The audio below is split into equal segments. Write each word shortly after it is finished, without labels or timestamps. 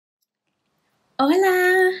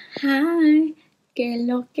Hola, hi, que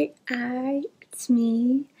lo que hay, it's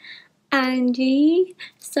me, Angie.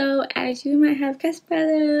 So as you might have guessed by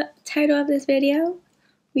the title of this video,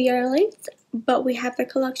 we are late, but we have the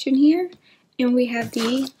collection here, and we have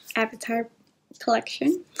the Avatar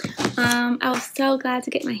collection. I was so glad to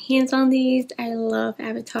get my hands on these. I love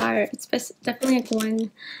Avatar. It's definitely like one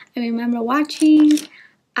I remember watching.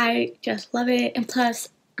 I just love it, and plus,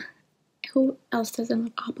 who else doesn't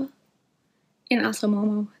love Appa? And also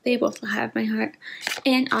Momo. They both have my heart.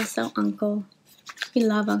 And also Uncle. We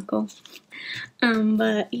love Uncle.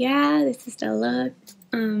 But yeah, this is the look.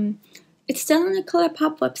 It's still on the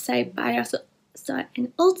Colourpop website, but I also saw it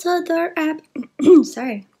in Ulta, their app.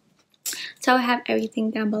 Sorry. So I have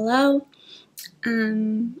everything down below.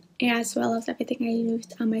 As well as everything I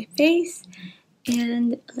used on my face.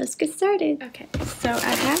 And let's get started. Okay, so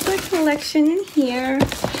I have the collection in here.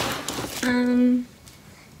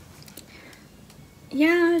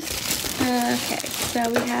 Okay, so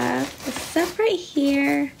we have the stuff right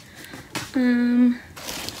here.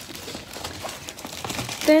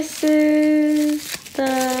 This is the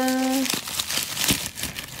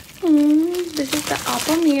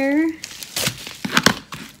Apple mirror.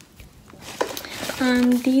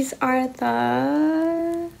 These are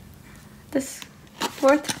this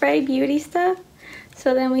 4th Fray beauty stuff.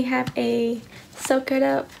 So then we have a soak it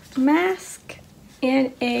up mask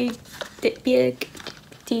and a big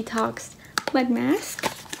detox mud mask.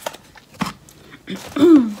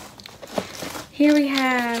 Here we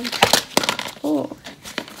have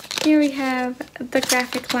the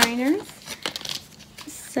graphic liners.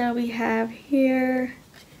 So we have here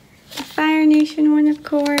the Fire Nation one, of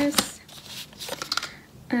course.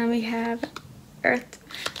 We have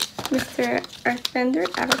Mr. Airbender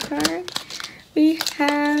Avatar. We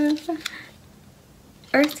have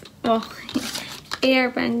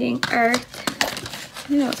Airbending Earth. I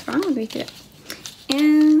don't know what's wrong with me today.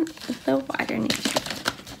 And the Water Nation.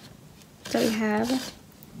 So we have,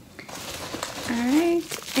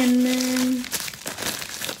 alright, and then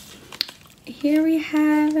here we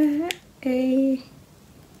have a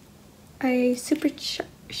Super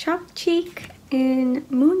Shock Cheek in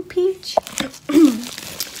Moon Peach.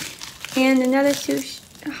 And another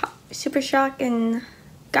Super Shock in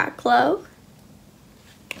Got Glow.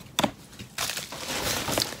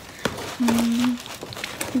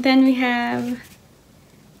 Then we have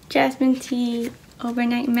Jasmine Tea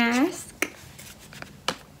Overnight Mask.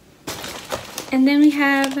 And then we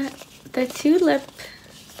have the 2 lip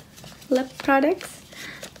products.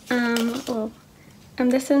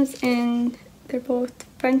 This one's they're both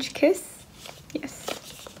French Kiss. Yes.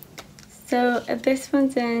 So this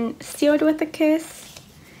one's in Sealed with a Kiss.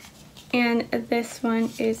 And this one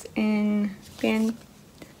is in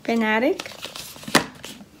Fanatic.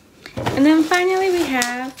 And then finally we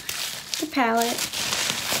have the palette.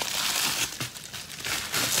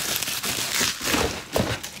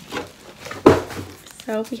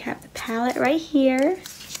 So we have the palette right here.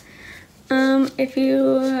 If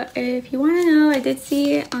you want to know, I did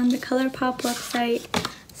see on the Colourpop website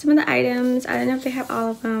some of the items. I don't know if they have all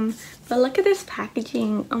of them, but look at this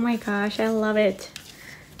packaging. Oh my gosh, I love it.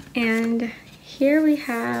 And here we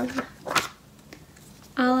have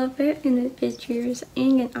all of it in the pictures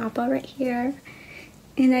and an Appa right here.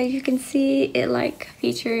 And as you can see, it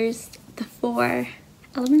features the 4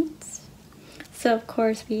 elements. So of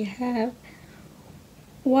course we have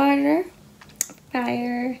water,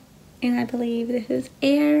 fire, and I believe this is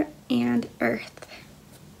air and earth.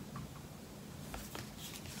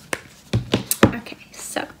 Okay,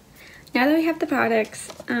 so now that we have the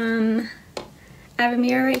products, I have a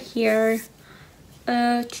mirror right here.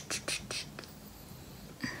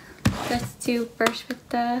 Let's do first with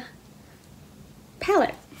the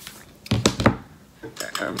palette.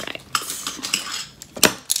 Alright.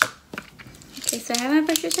 Okay, so I have my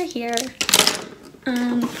brushes right here.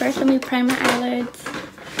 First let me prime my eyelids.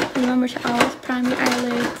 Remember to always prime your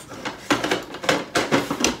eyelids.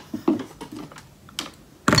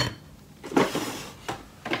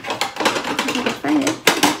 If I can find it.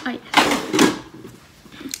 Oh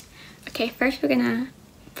yes. Okay, first we're gonna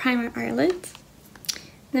prime our eyelids.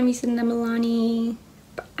 Then I'm using the Milani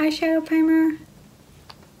eyeshadow primer.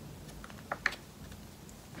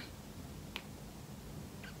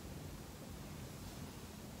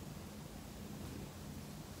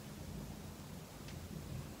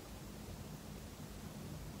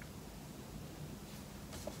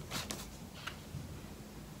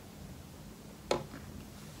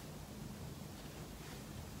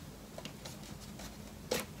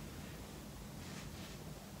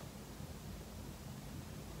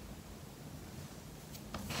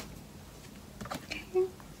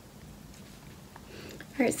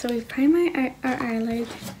 Alright, so we've primed our eyelid,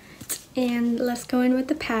 and let's go in with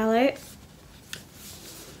the palette.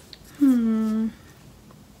 I'm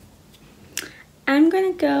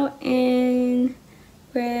gonna go in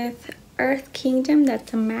with Earth Kingdom.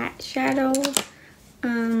 That's a matte shadow.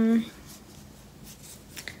 We're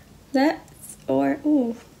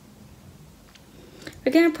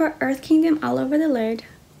gonna put Earth Kingdom all over the lid.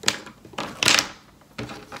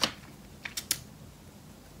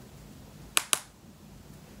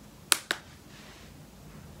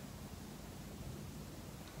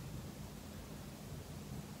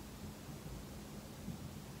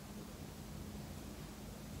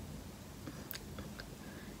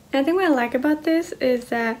 I think what I like about this is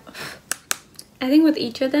that I think with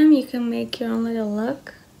each of them you can make your own little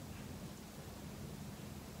look.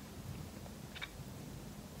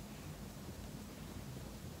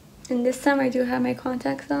 And this time I do have my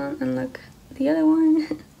contacts on, and look, the other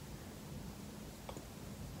one.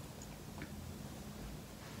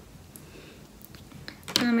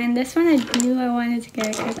 And this one I knew I wanted to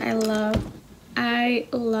get because I love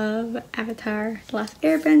Avatar: The Last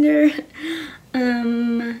Airbender.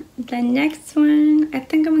 The next one, I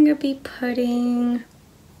think I'm gonna be putting,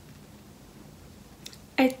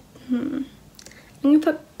 I'm gonna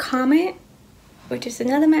put Comet, which is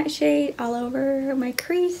another matte shade, all over my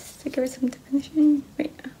crease to give it some definition.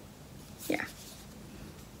 Right now. Yeah.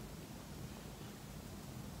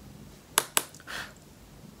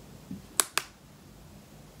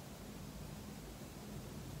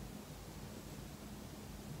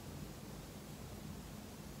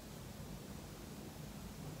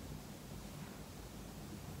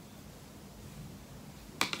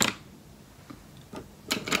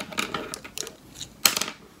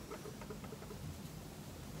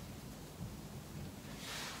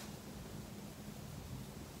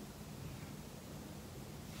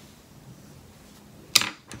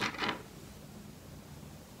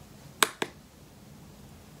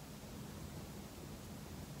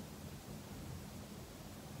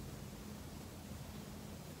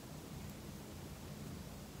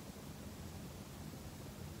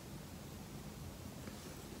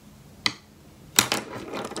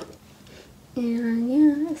 And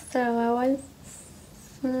yeah, so it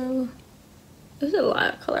was a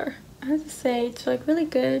lot of color. I have to say, it's like really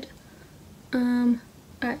good. Alright,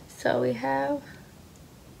 so we have,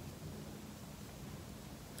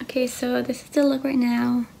 okay, so this is the look right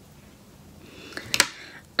now.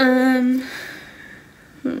 And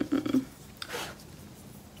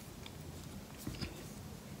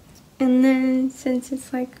then since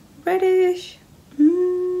it's like reddish,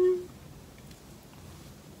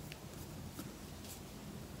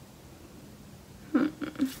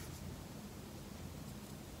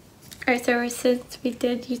 Alright, so since we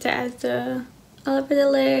did use it as the all over the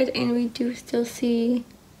lid, and we do still see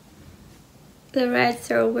the red,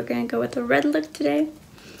 so we're gonna go with the red look today.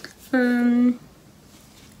 I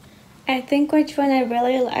think which one I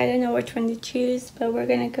don't know which one to choose, but we're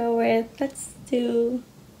gonna go with, let's do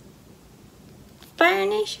Fire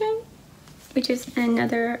Nation, which is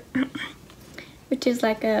another, which is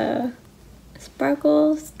like a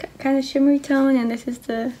sparkles kind of shimmery tone, and this is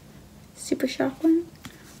the super shock one.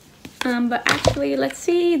 But actually, let's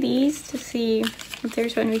see these to see if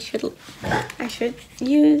there's one I should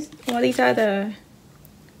use. Well, these are the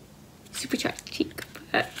super shock cheek,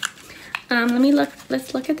 but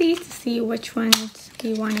let's look at these to see which ones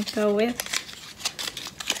we want to go with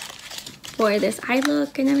for this eye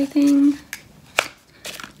look and everything.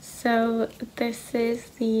 So this is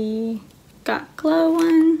the Got Glow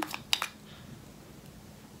one.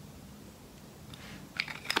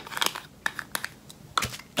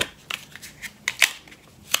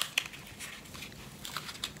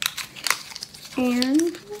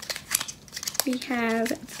 And we have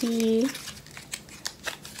the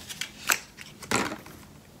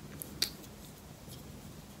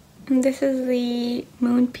this is the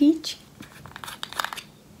Moon Peach.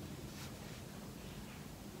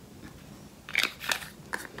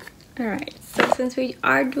 Alright, so since we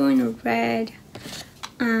are doing red,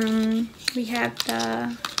 we have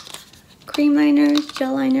the cream liners,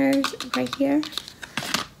 gel liners right here.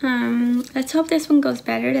 Let's hope this one goes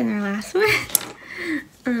better than our last one.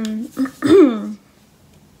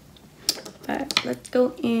 But let's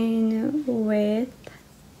go in with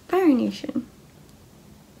Fire Nation.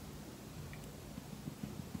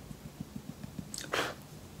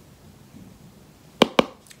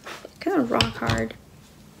 Kind of rock hard.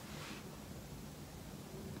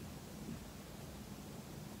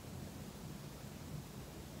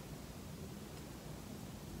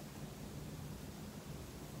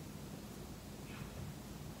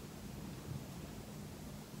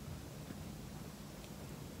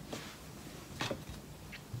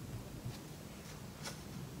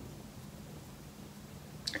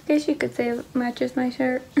 guess you could say it matches my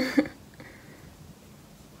shirt.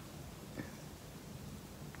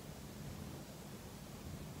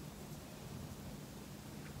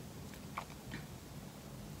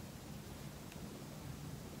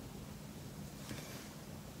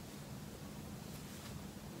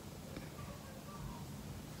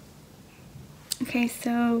 Okay,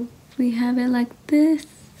 so we have it like this.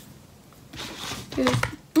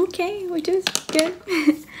 Okay, which is good.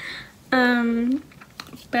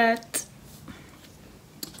 But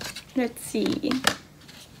let's see. I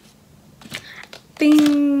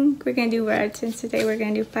think we're gonna do red since today we're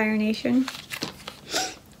gonna do Fire Nation.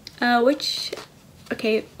 Which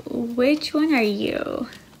one are you?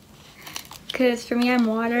 Because for me, I'm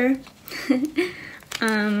water.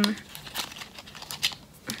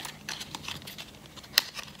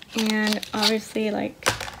 And obviously, like,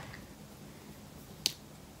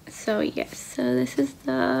 so yes, so this is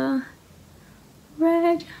the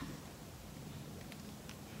red.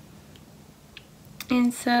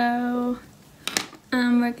 And so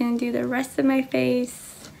we're gonna do the rest of my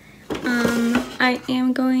face. I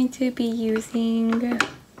am going to be using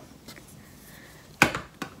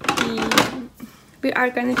we are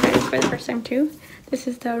gonna try this for the first time too. This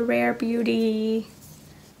is the Rare Beauty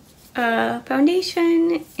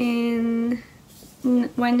foundation in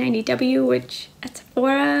 190W, which at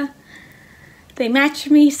Sephora they matched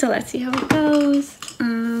me, so let's see how it goes.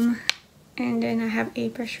 And then I have a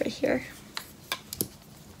brush right here.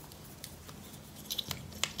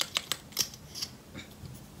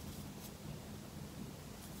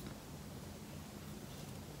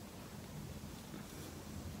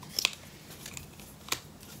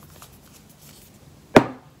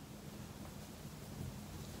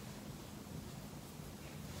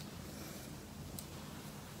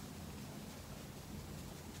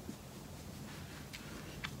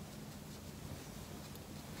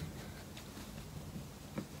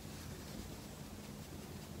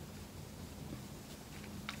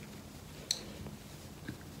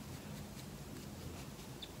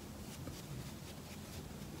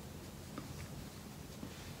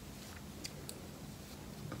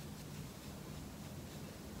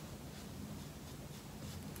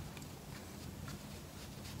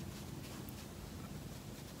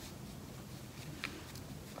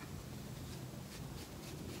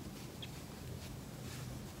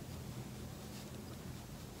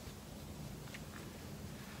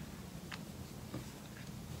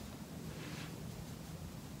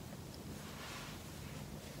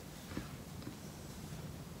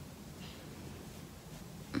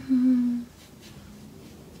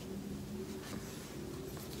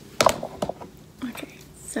 Okay,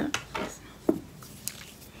 so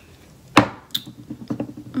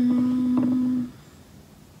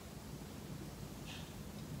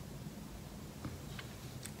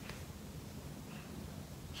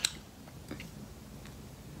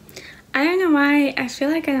I don't know why I feel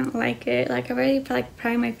like I don't like it. Like I've already like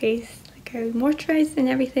primed my face, like I moisturized and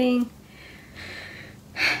everything.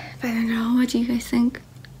 But I don't know, what do you guys think?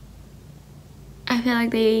 I feel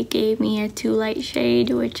like they gave me a too light shade,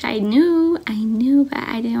 which I knew, but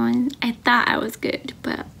I didn't want, I thought I was good,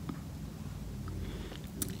 but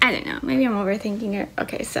I don't know, maybe I'm overthinking it.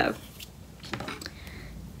 Okay, so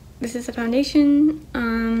this is the foundation.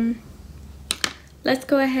 Let's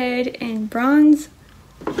go ahead and bronze.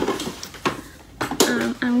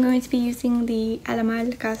 I'm going to be using the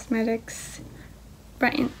Alamal Cosmetics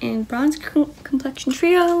Brighten and Bronze Complexion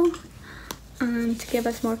Trio to give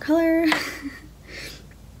us more color.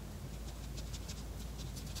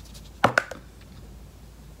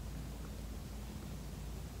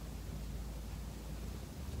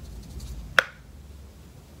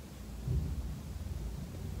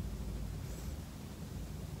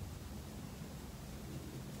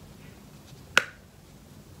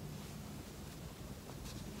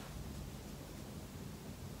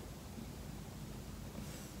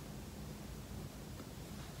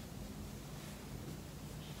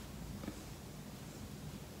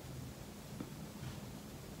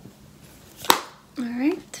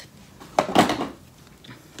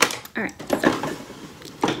 Alright, so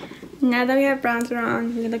now that we have bronzer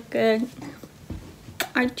on, we look good.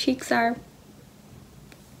 Our cheeks are,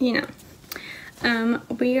 you know.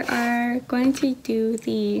 We are going to do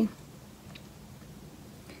the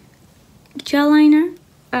gel liner.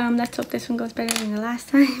 Let's hope this one goes better than the last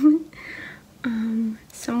time.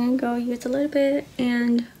 So I'm gonna go use a little bit,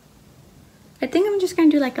 and I think I'm just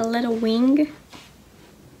gonna do like a little wing.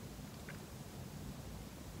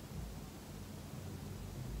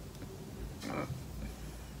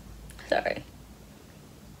 Sorry.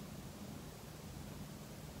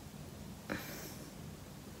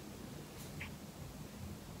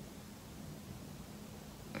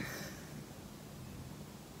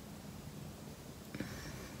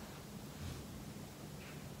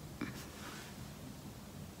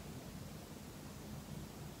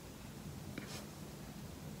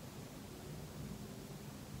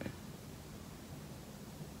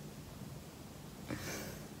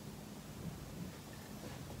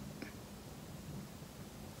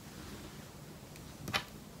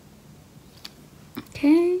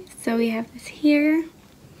 So we have this here,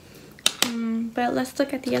 but let's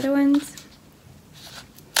look at the other ones.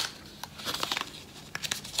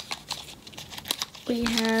 We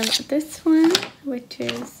have this one, which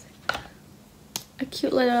is a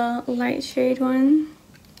cute little light shade one.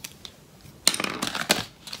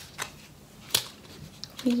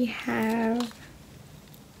 We have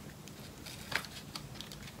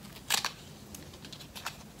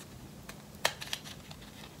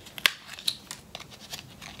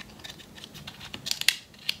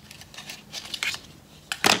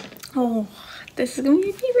oh, this is gonna be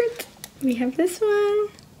my favorite. We have this one,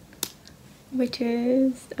 which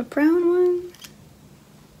is a brown one.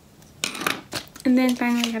 And then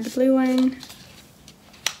finally we have the blue one.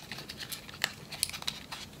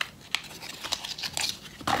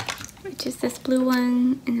 Which is this blue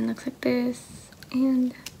one, and it looks like this.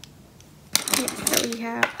 And yes, so we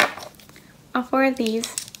have all 4 of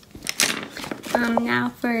these. Now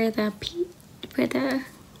for the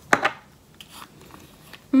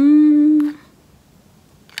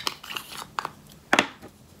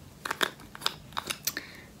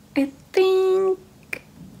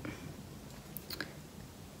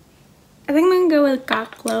I think I'm gonna go with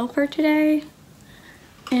Got Glow for today,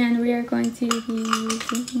 and we are going to be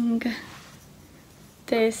using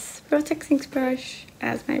this Rose Inks brush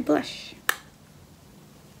as my blush.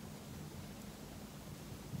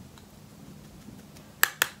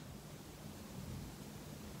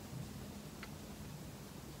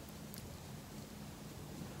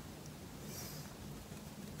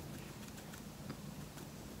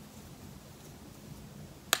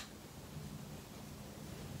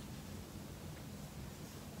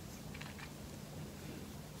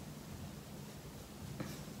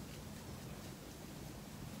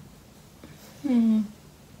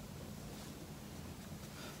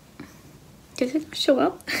 Does it show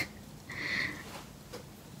up?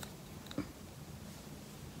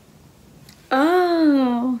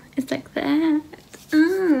 Oh, it's like that.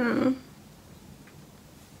 Oh.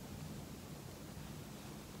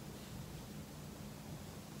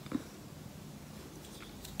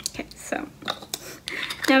 Okay, so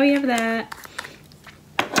now we have that.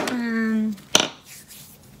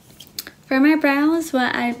 For my brows,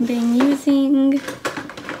 what I've been using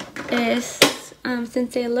is,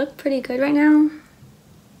 since they look pretty good right now,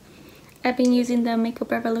 I've been using the Makeup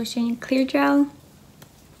Revolution Clear Gel.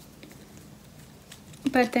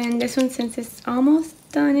 But then this one, since it's almost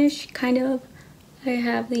done-ish, kind of, I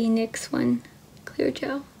have the NYX one, Clear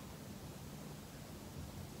Gel.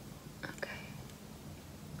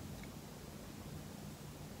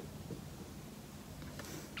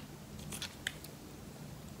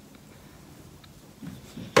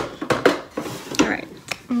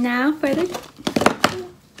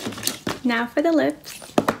 Now for the lips.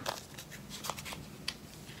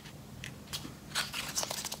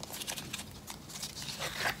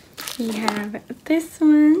 We have this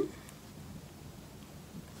one.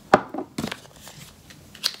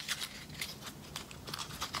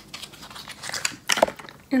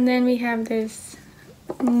 And then we have this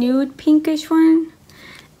nude pinkish one.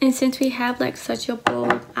 And since we have like such a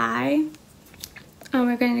bold eye,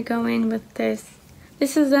 we're going to go in with this.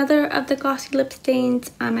 This is another of the glossy lip stains.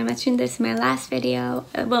 I mentioned this in my last video,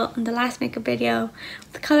 well, in the last makeup video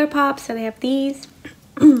with Colourpop, so they have these.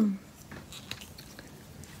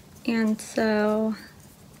 And so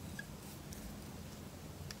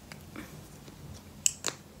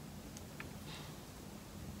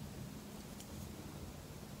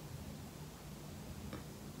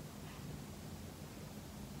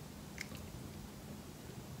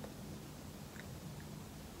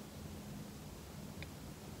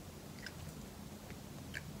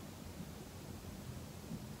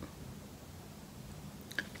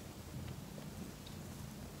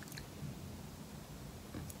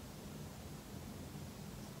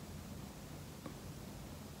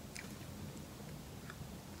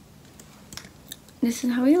this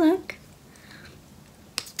is how we look.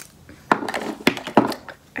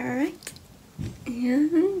 Alright,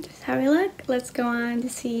 and this is how we look. Let's go on to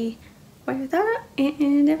see what I thought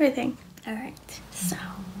and everything. Alright, so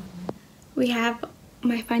we have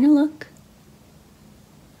my final look.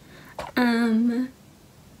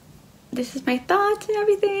 This is my thoughts and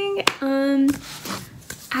everything.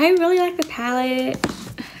 I really like the palette.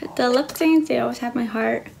 The lip stains, they always have my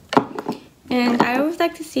heart. And I always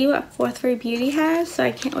like to see what 4th Beauty has, so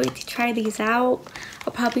I can't wait to try these out.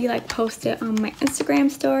 I'll probably like post it on my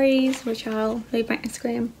Instagram stories, which I'll leave my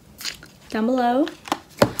Instagram down below.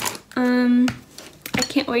 I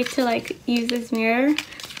can't wait to like use this mirror.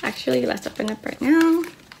 Actually, let's open up right now.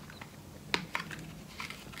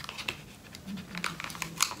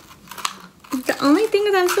 only thing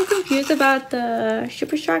is I'm so confused about the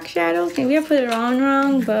Super Shock shadows. Maybe I put it on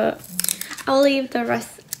wrong, but I'll leave the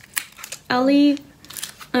rest. I'll leave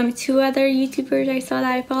 2 other YouTubers I saw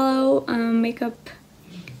that I follow. Makeup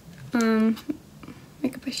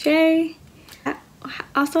Poshmark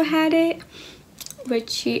also had it, which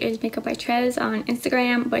she is Makeup by Trez on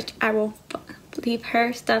Instagram, which I will leave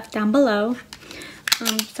her stuff down below.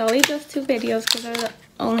 So I'll leave those 2 videos because they're the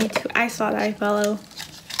only 2 I saw that I follow.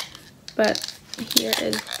 But here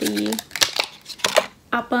is the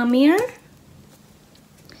Appa mirror,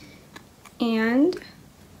 and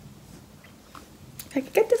if I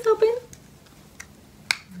could get this open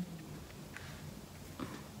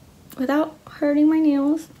without hurting my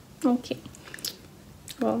nails. Okay.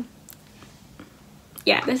 Well,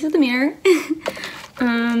 yeah, this is the mirror.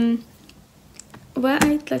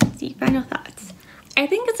 Let's see, final thoughts. I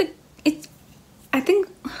think I think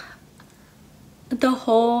the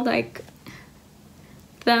whole like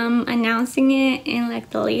them announcing it and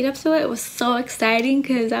like the lead up to it was so exciting,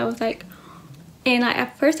 because I was like, and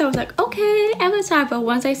at first I was like, okay, Avatar, but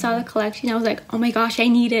once I saw the collection I was like, oh my gosh, I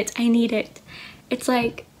need it. It's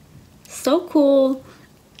like so cool.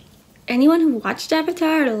 Anyone who watched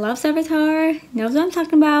Avatar or loves Avatar knows what I'm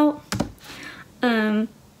talking about. And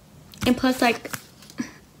plus, like,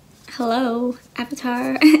 hello,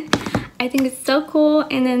 Avatar. I think it's so cool.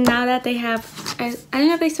 And then now that they have, I don't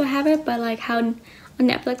know if they still have it, but like how on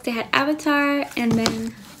Netflix they had Avatar, and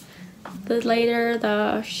then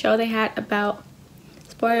the show they had about,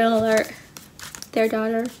 spoiler alert, their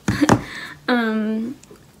daughter.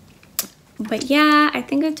 But yeah, I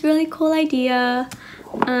think it's a really cool idea.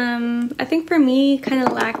 I think for me, kind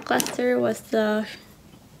of lackluster was the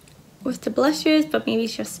blushes, but maybe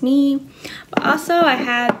it's just me. But also I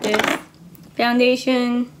had this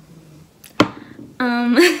foundation,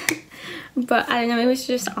 but I don't know, it was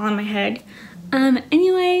just on my head.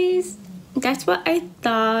 Anyways, that's what I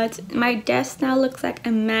thought. My desk now looks like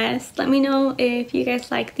a mess. Let me know if you guys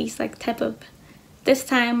like these like type of, this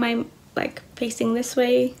time I'm like facing this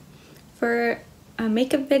way for a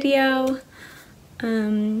makeup video.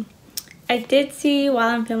 I did see while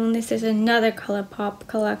I'm filming this, there's another Colourpop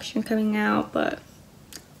collection coming out, but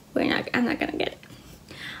I'm not gonna get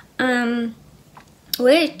it.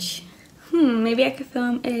 Which, maybe I could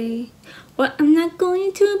film a what I'm not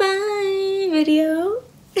going to buy video.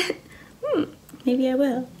 Maybe I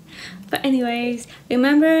will. But anyways,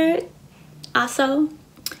 remember also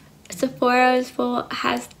Sephora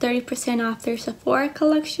has 30% off their Sephora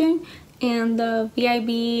collection, and the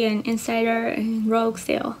VIB and Insider and Rogue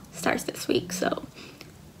sale starts this week, so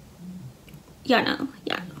yeah.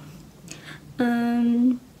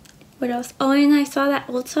 What else? Oh, and I saw that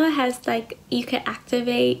Ulta has like, you could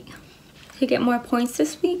activate to get more points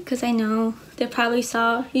this week, because I know they probably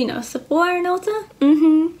saw, you know, Sephora and Ulta.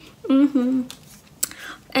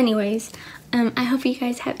 Anyways, I hope you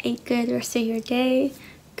guys have a good rest of your day,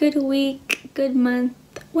 good week, good month,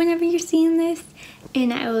 whenever you're seeing this,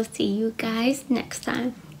 and I will see you guys next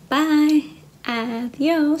time. Bye.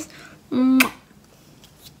 Adios. Mwah.